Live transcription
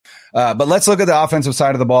But let's look at the offensive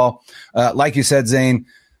side of the ball. Like you said, Zane,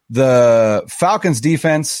 the Falcons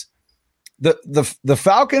defense, the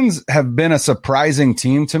Falcons have been a surprising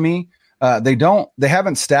team to me. They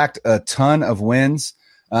haven't stacked a ton of wins.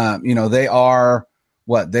 They are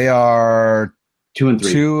what? They are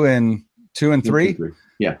 2-3. 2-3.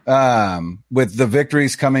 Yeah. With the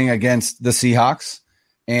victories coming against the Seahawks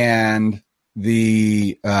and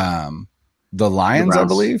the Lions, I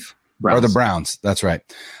believe, Browns. or the Browns. That's right.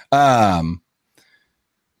 And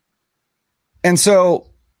so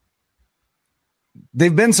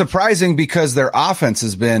they've been surprising because their offense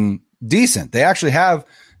has been decent. They actually have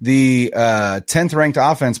the 10th ranked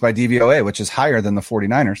offense by DVOA, which is higher than the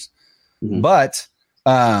 49ers. Mm-hmm. But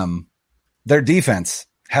their defense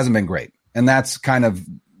hasn't been great. And that's kind of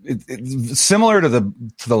it's similar to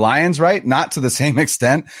the Lions, right? Not to the same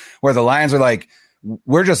extent, where the Lions are like,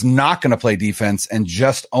 we're just not going to play defense and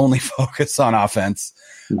just only focus on offense.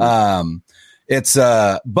 Mm-hmm.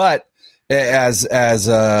 But as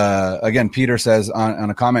again, Peter says on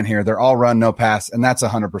a comment here, they're all run, no pass. And that's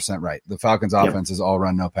 100% right. The Falcons offense is all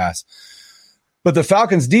run, no pass, but the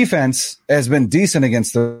Falcons defense has been decent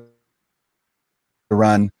against the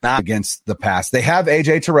run, not against the pass. They have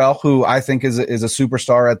AJ Terrell, who I think is a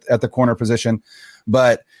superstar at the corner position.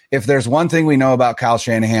 But if there's one thing we know about Kyle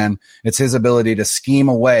Shanahan, it's his ability to scheme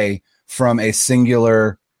away from a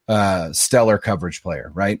singular stellar coverage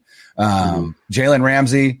player, right? Jalen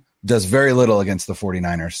Ramsey does very little against the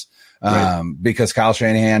 49ers because Kyle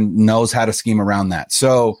Shanahan knows how to scheme around that.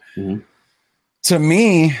 So to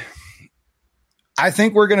me, I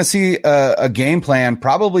think we're going to see a game plan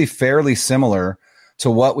probably fairly similar to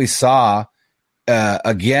what we saw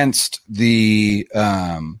against the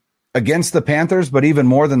Panthers, but even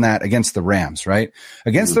more than that, against the Rams, right?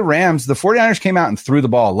 Against the Rams, the 49ers came out and threw the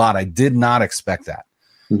ball a lot. I did not expect that.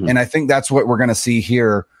 And I think that's what we're going to see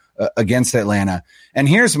here against Atlanta. And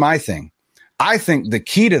here's my thing. I think the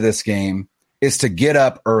key to this game is to get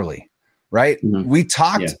up early, right? We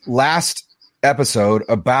talked last episode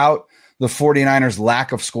about the 49ers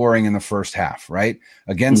lack of scoring in the first half, right?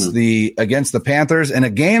 Against the Panthers in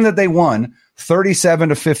a game that they won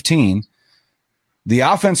 37-15. The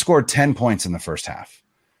offense scored 10 points in the first half,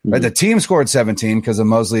 right? The team scored 17 because of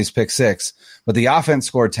Mosley's pick 6, but the offense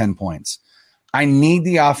scored 10 points. I need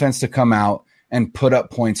the offense to come out and put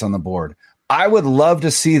up points on the board. I would love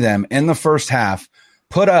to see them in the first half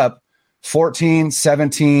put up 14,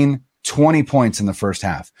 17, 20 points in the first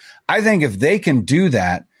half. I think if they can do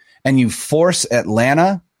that and you force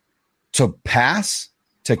Atlanta to pass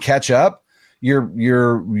to catch up,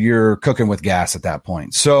 you're cooking with gas at that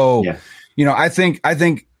point. So, I think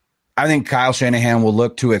Kyle Shanahan will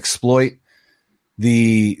look to exploit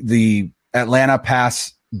the Atlanta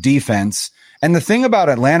pass defense. And the thing about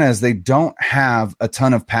Atlanta is they don't have a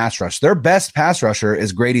ton of pass rush. Their best pass rusher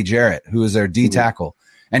is Grady Jarrett, who is their D tackle.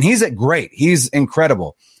 And he's great. He's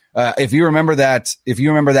incredible. If you remember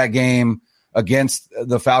that game against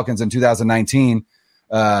the Falcons in 2019,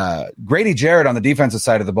 Grady Jarrett on the defensive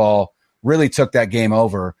side of the ball really took that game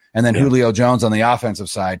over. And then Julio Jones on the offensive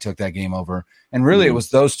side took that game over. And really it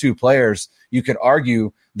was those two players, you could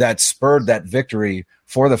argue, that spurred that victory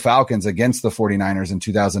for the Falcons against the 49ers in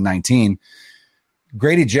 2019.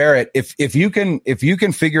 Grady Jarrett, if you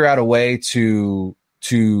can figure out a way to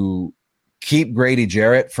keep Grady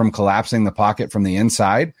Jarrett from collapsing the pocket from the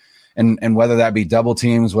inside, and whether that be double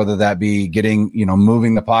teams, whether that be getting,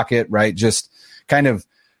 moving the pocket, right? Just kind of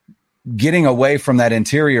getting away from that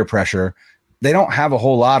interior pressure. They don't have a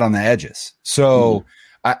whole lot on the edges. So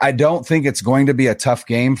I don't think it's going to be a tough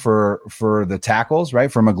game for the tackles, right?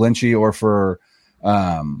 For McGlinchey or for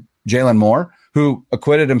Jalen Moore, who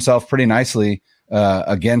acquitted himself pretty nicely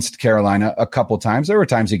against Carolina a couple times. There were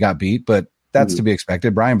times he got beat, but that's to be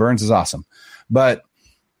expected. Brian Burns is awesome. But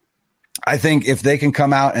I think if they can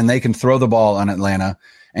come out and they can throw the ball on Atlanta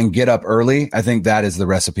and get up early, I think that is the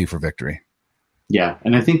recipe for victory. Yeah.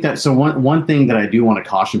 And I think that, so one thing that I do want to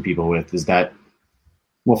caution people with is that,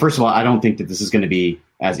 well, first of all, I don't think that this is going to be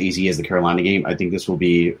as easy as the Carolina game. I think this will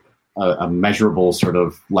be a measurable sort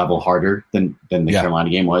of level harder than the Carolina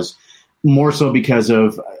game was. More so because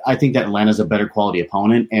I think that Atlanta's a better quality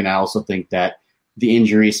opponent. And I also think that the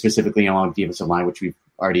injuries specifically along the defensive line, which we've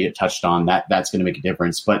already touched on, that's going to make a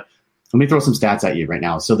difference. But let me throw some stats at you right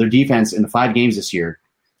now. So their defense in the 5 games this year,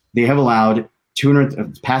 they have allowed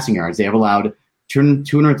 200 passing yards. They have allowed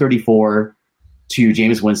 234 to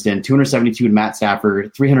Jameis Winston, 272 to Matt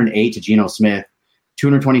Stafford, 308 to Geno Smith,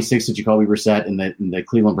 226 to Jacoby Brissett in the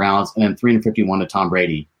Cleveland Browns, and then 351 to Tom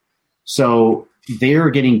Brady. So they're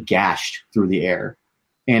getting gashed through the air.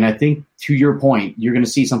 And I think, to your point, you're going to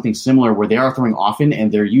see something similar where they are throwing often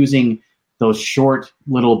and they're using those short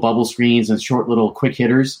little bubble screens and short little quick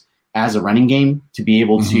hitters as a running game to be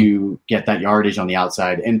able to get that yardage on the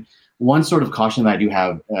outside. And one sort of caution that I do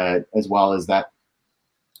have as well is that,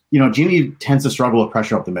 Jimmy tends to struggle with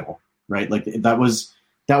pressure up the middle, right? Like that was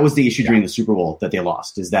the issue during the Super Bowl that they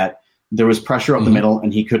lost, is that there was pressure up the middle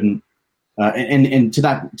and he couldn't. And to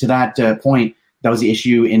that point, that was the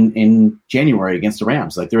issue in January against the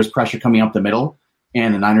Rams. Like there was pressure coming up the middle,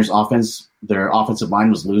 and the Niners offense, their offensive line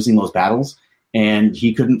was losing those battles, and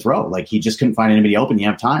he couldn't throw. Like he just couldn't find anybody open. You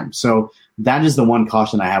have time. So that is the one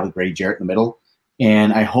caution I have with Grady Jarrett in the middle.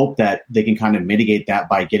 And I hope that they can kind of mitigate that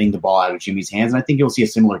by getting the ball out of Jimmy's hands. And I think you'll see a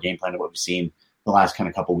similar game plan to what we've seen the last kind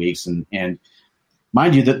of couple of weeks. And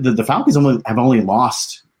mind you, the Falcons have only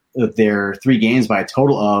lost their 3 games by a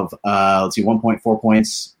total of 1.4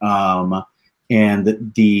 points, and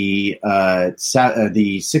the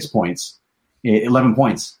 6 points, 11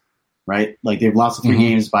 points, right? Like they've lost the 3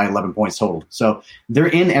 games by 11 points total. So they're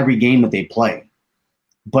in every game that they play.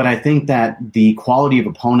 But I think that the quality of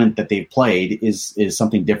opponent that they've played is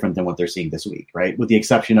something different than what they're seeing this week, right? With the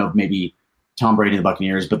exception of maybe Tom Brady and the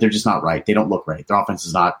Buccaneers, but they're just not right. They don't look right. Their offense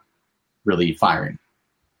is not really firing.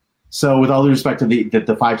 So with all due respect to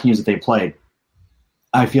the 5 teams that they played,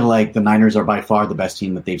 I feel like the Niners are by far the best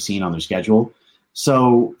team that they've seen on their schedule.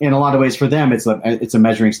 So in a lot of ways for them, it's a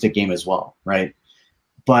measuring stick game as well, right?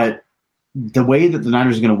 But the way that the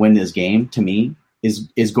Niners are going to win this game, to me,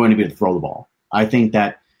 is going to be to throw the ball. I think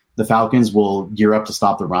that the Falcons will gear up to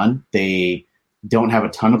stop the run. They don't have a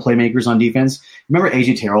ton of playmakers on defense. Remember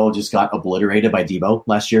A.J. Terrell just got obliterated by Debo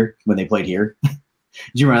last year when they played here? Do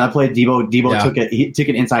you remember that play? Debo took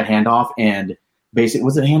an inside handoff and basically,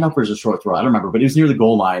 was it a handoff or was it a short throw? I don't remember, but it was near the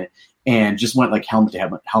goal line and just went like helmet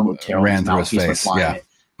to helmet. Terrell ran through his face.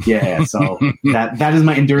 Yeah. So that is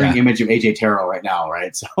my enduring image of A.J. Terrell right now,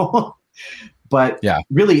 right? So, but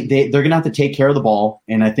really, they're going to have to take care of the ball,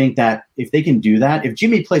 and I think that if they can do that, if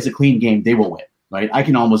Jimmy plays a clean game, they will win, right? I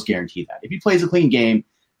can almost guarantee that. If he plays a clean game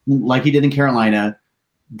like he did in Carolina,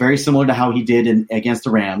 very similar to how he did against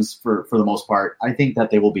the Rams for the most part, I think that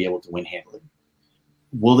they will be able to win handily.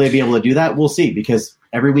 Will they be able to do that? We'll see, because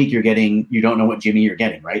every week you don't know what Jimmy you're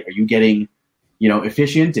getting, right? Are you getting,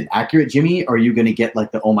 efficient and accurate Jimmy, or are you going to get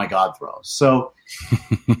like the oh my God throws? So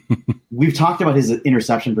we've talked about his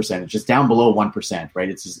interception percentage. It's down below 1%, right?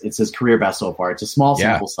 It's his career best so far. It's a small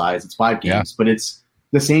sample size. It's 5 games, but it's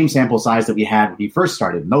the same sample size that we had when he first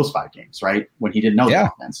started in those 5 games, right? When he didn't know the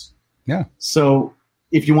offense. Yeah. So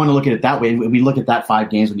if you want to look at it that way, we look at that 5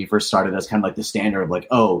 games when he first started as kind of like the standard of like,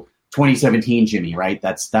 2017 Jimmy, right?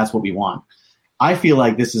 That's what we want. I feel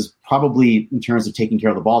like this is probably, in terms of taking care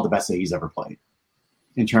of the ball, the best that he's ever played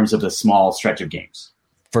in terms of the small stretch of games.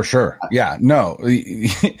 For sure. Yeah. No.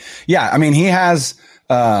 Yeah. I mean, he has,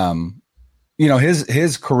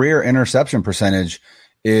 his career interception percentage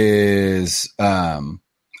is,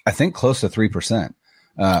 I think close to 3%,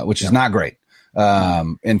 which is not great.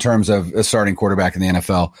 In terms of a starting quarterback in the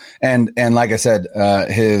NFL. And like I said,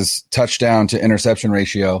 his touchdown to interception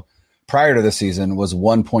ratio prior to the season was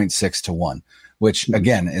 1.6 to 1, which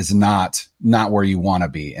again is not where you want to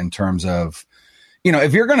be in terms of,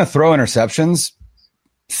 if you're going to throw interceptions,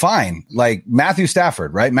 fine. Like Matthew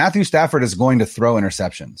Stafford, right? Matthew Stafford is going to throw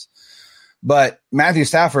interceptions, but Matthew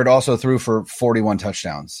Stafford also threw for 41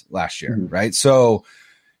 touchdowns last year, right? So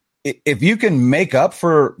if you can make up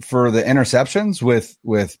for the interceptions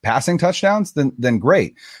with passing touchdowns, then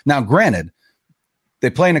great. Now, granted,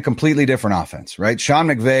 they play in a completely different offense, right? Sean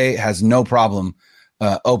McVay has no problem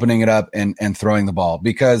opening it up and throwing the ball,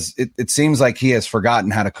 because it seems like he has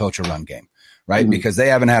forgotten how to coach a run game, right? Because they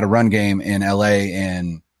haven't had a run game in LA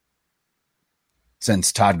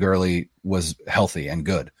since Todd Gurley was healthy and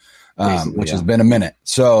good, which has been a minute.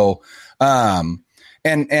 So, and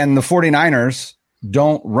the 49ers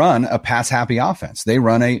don't run a pass happy offense. They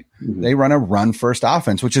run a run first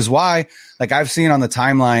offense, which is why, like I've seen on the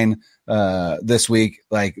timeline this week,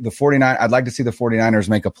 like I'd like to see the 49ers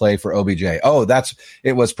make a play for OBJ.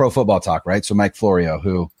 It was Pro Football Talk, right? So Mike Florio,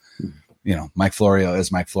 who, Mike Florio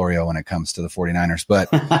is Mike Florio when it comes to the 49ers. But,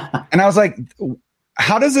 and I was like,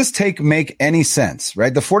 how does this make any sense,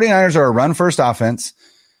 right? The 49ers are a run first offense,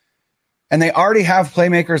 and they already have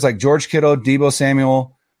playmakers like George Kittle, Deebo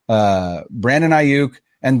Samuel, Brandon Ayuk,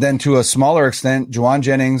 and then to a smaller extent, Juwan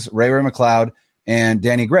Jennings, Ray McLeod, and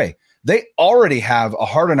Danny Gray. They already have a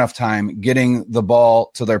hard enough time getting the ball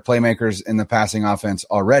to their playmakers in the passing offense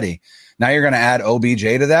already. Now you're going to add OBJ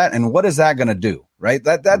to that, and what is that going to do, right?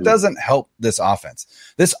 That doesn't help this offense.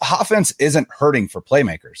 This offense isn't hurting for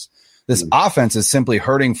playmakers. This offense is simply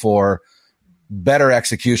hurting for better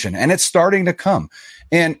execution, and it's starting to come.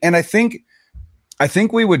 And I think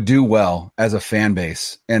we would do well as a fan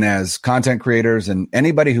base and as content creators and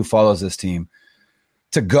anybody who follows this team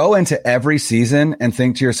to go into every season and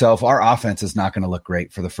think to yourself, our offense is not going to look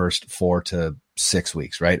great for the first 4 to 6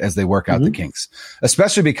 weeks, right? As they work out the kinks,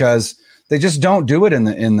 especially because they just don't do it in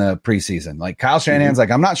the preseason. Like Kyle Shanahan's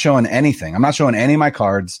like, I'm not showing anything. I'm not showing any of my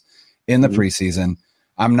cards in the preseason.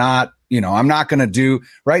 I'm not going to do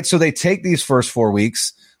right. So they take these first 4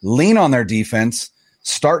 weeks, lean on their defense,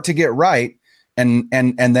 start to get right. And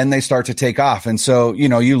then they start to take off. And so,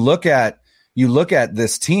 you look at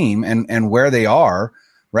this team and where they are,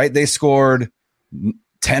 right? They scored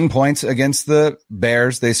 10 points against the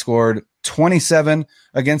Bears. They scored 27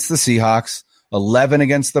 against the Seahawks, 11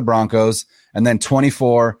 against the Broncos, and then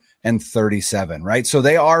 24 and 37, right? So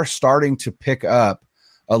they are starting to pick up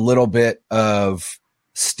a little bit of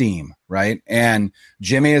steam, right? And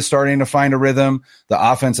Jimmy is starting to find a rhythm.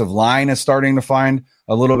 The offensive line is starting to find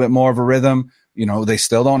a little bit more of a rhythm. They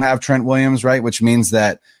still don't have Trent Williams, right? Which means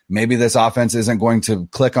that maybe this offense isn't going to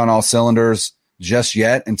click on all cylinders just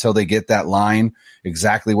yet until they get that line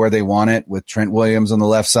exactly where they want it, with Trent Williams on the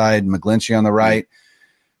left side, McGlinchey on the right.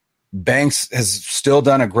 Banks has still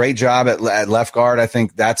done a great job at left guard. I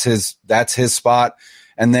think that's his spot.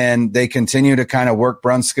 And then they continue to kind of work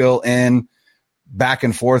Brunskill in back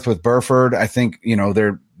and forth with Burford. I think,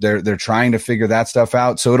 they're trying to figure that stuff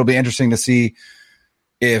out. So it'll be interesting to see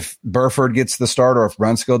if Burford gets the start or if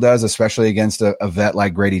Brunskill does, especially against a vet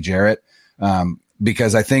like Grady Jarrett.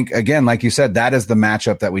 Because I think, again, like you said, that is the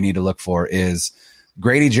matchup that we need to look for, is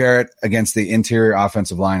Grady Jarrett against the interior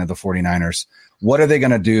offensive line of the 49ers. What are they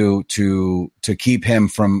going to do to keep him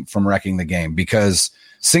from wrecking the game? Because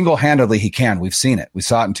single-handedly he can. We've seen it. We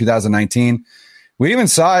saw it in 2019. We even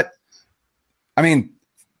saw it. I mean,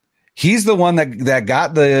 he's the one that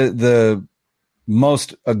got the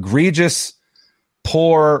most egregious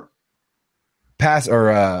poor pass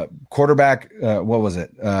or quarterback. What was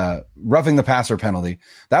it? Roughing the passer penalty.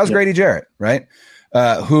 That was Grady Jarrett, right?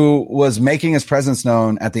 Who was making his presence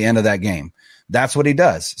known at the end of that game. That's what he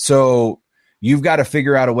does. So you've got to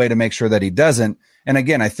figure out a way to make sure that he doesn't. And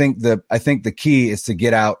again, I think the key is to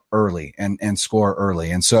get out early and score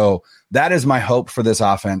early. And so that is my hope for this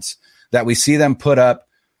offense, that we see them put up,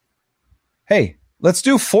 hey, let's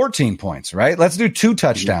do 14 points, right? Let's do 2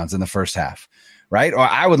 touchdowns in the first half, right? Or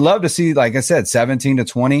I would love to see, like I said, 17 to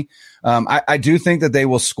 20. I do think that they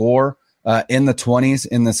will score in the 20s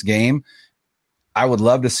in this game. I would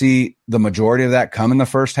love to see the majority of that come in the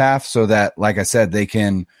first half so that, like I said, they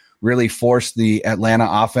can really force the Atlanta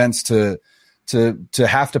offense to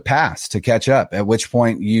have to pass to catch up, at which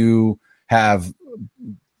point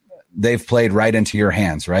they've played right into your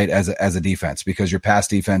hands, right? As a defense, because your pass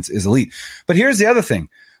defense is elite. But here's the other thing.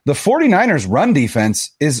 The 49ers run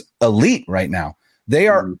defense is elite right now. They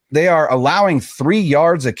are allowing 3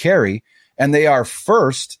 yards a carry, and they are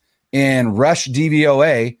first in rush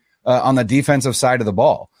DVOA on the defensive side of the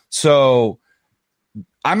ball. So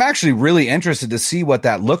I'm actually really interested to see what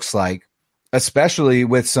that looks like, especially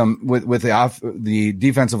with the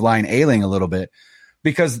defensive line ailing a little bit,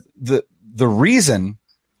 because the reason,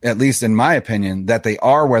 at least in my opinion, that they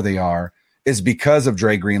are where they are is because of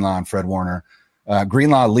Dre Greenlaw and Fred Warner.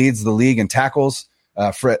 Greenlaw leads the league in tackles.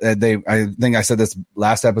 I think I said this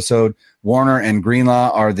last episode. Warner and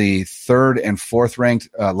Greenlaw are the 3rd and 4th ranked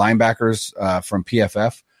linebackers from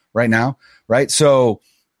PFF right now, right? So,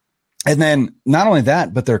 and then not only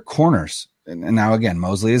that, but their corners, and now again,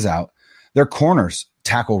 Mosley is out. Their corners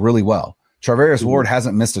tackle really well. Charvarius Ward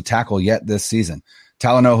hasn't missed a tackle yet this season.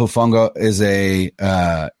 Talanoa Hufanga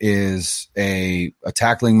is a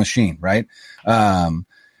tackling machine, right?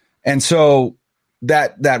 And so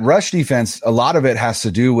that rush defense, a lot of it has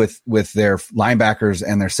to do with their linebackers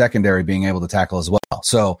and their secondary being able to tackle as well.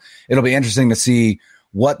 So it'll be interesting to see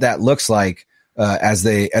what that looks like as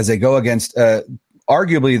they go against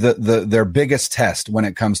arguably their biggest test when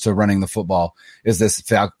it comes to running the football is this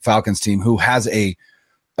Falcons team, who has a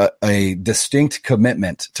distinct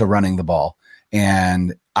commitment to running the ball.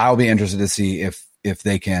 And I'll be interested to see if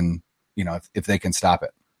they can, if they can stop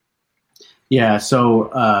it. Yeah. So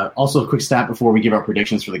also a quick stat before we give our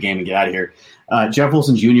predictions for the game and get out of here. Jeff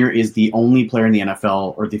Wilson Jr. is the only player in the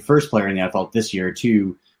NFL, or the first player in the NFL this year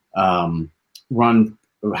to have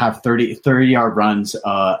 30-yard runs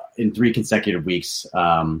in 3 consecutive weeks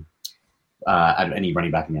out of any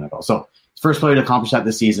running back in the NFL. So first player to accomplish that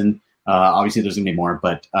this season. Obviously, there's going to be more,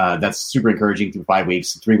 but that's super encouraging through 5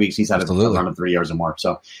 weeks. 3 weeks, he's had a run of 3 yards or more.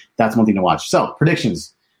 So that's one thing to watch. So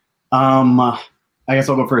predictions. I guess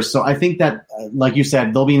I'll go first. So I think that, like you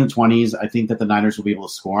said, they'll be in the 20s. I think that the Niners will be able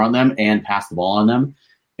to score on them and pass the ball on them.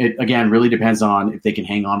 It, again, really depends on if they can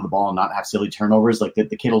hang on to the ball and not have silly turnovers. Like the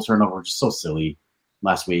Kittle turnover was just so silly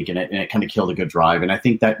last week, and it kind of killed a good drive. And I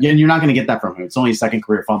think that you're not going to get that from him. It's only his second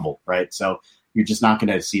career fumble, right? So you're just not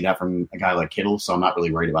going to see that from a guy like Kittle, so I'm not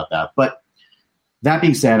really worried about that. But that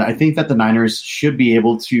being said, I think that the Niners should be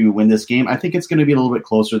able to win this game. I think it's going to be a little bit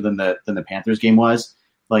closer than the Panthers game was.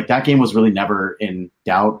 Like that game was really never in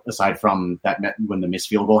doubt, aside from that when the missed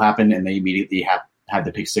field goal happened and they immediately had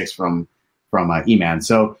the pick six from E-Man.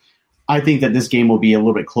 So I think that this game will be a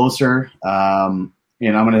little bit closer. And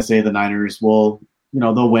I'm going to say the Niners will,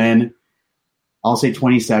 they'll win. I'll say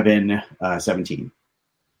 27-17.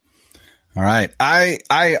 All right.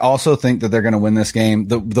 I also think that they're going to win this game.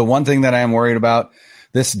 The one thing that I am worried about,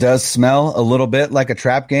 this does smell a little bit like a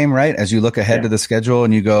trap game, right? As you look ahead to the schedule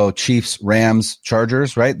and you go Chiefs, Rams,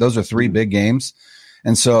 Chargers, right? Those are three big games.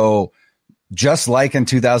 And so just like in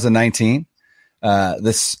 2019,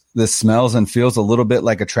 this smells and feels a little bit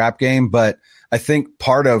like a trap game, but I think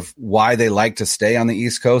part of why they like to stay on the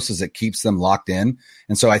East Coast is it keeps them locked in.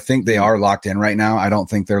 And so I think they are locked in right now. I don't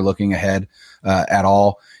think they're looking ahead at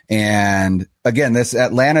all. And again, this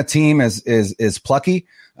Atlanta team is plucky,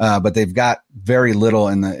 but they've got very little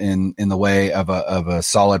in the way of a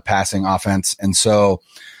solid passing offense. And so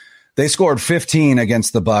they scored 15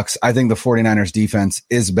 against the Bucs. I think the 49ers defense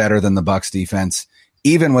is better than the Bucs defense,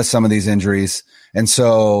 even with some of these injuries. And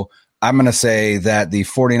so I'm going to say that the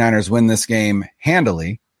 49ers win this game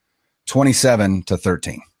handily,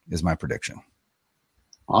 27-13 is my prediction.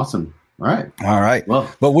 Awesome. All right.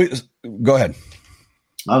 Well, but go ahead.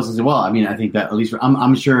 I was going to say, well, I mean, I think that at least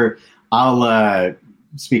I'm sure I'll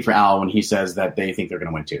speak for Al when he says that they think they're going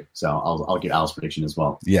to win too. So I'll give Al's prediction as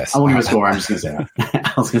well. Yes. I won't give a score. I'm just going to say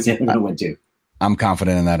that. Al's going to say they're going to win too. I'm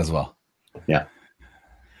confident in that as well. Yeah.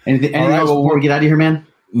 Anything else before we get out of here, man?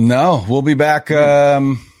 No, we'll be back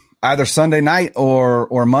either Sunday night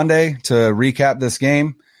or Monday to recap this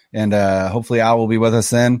game. And hopefully Al will be with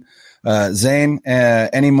us then. Zane,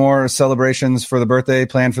 any more celebrations for the birthday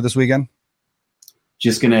planned for this weekend?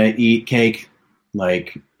 Just going to eat cake.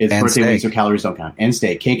 Like it's and birthday steak. week, so calories don't count. And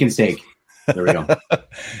steak. Cake and steak. There we go.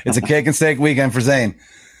 It's a cake and steak weekend for Zane.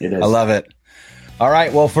 It is. I love it. All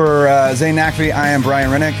right. Well, for Zane Nacfi, I am Brian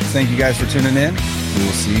Rennick. Thank you guys for tuning in. We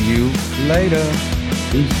will see you later.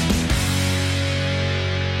 Peace.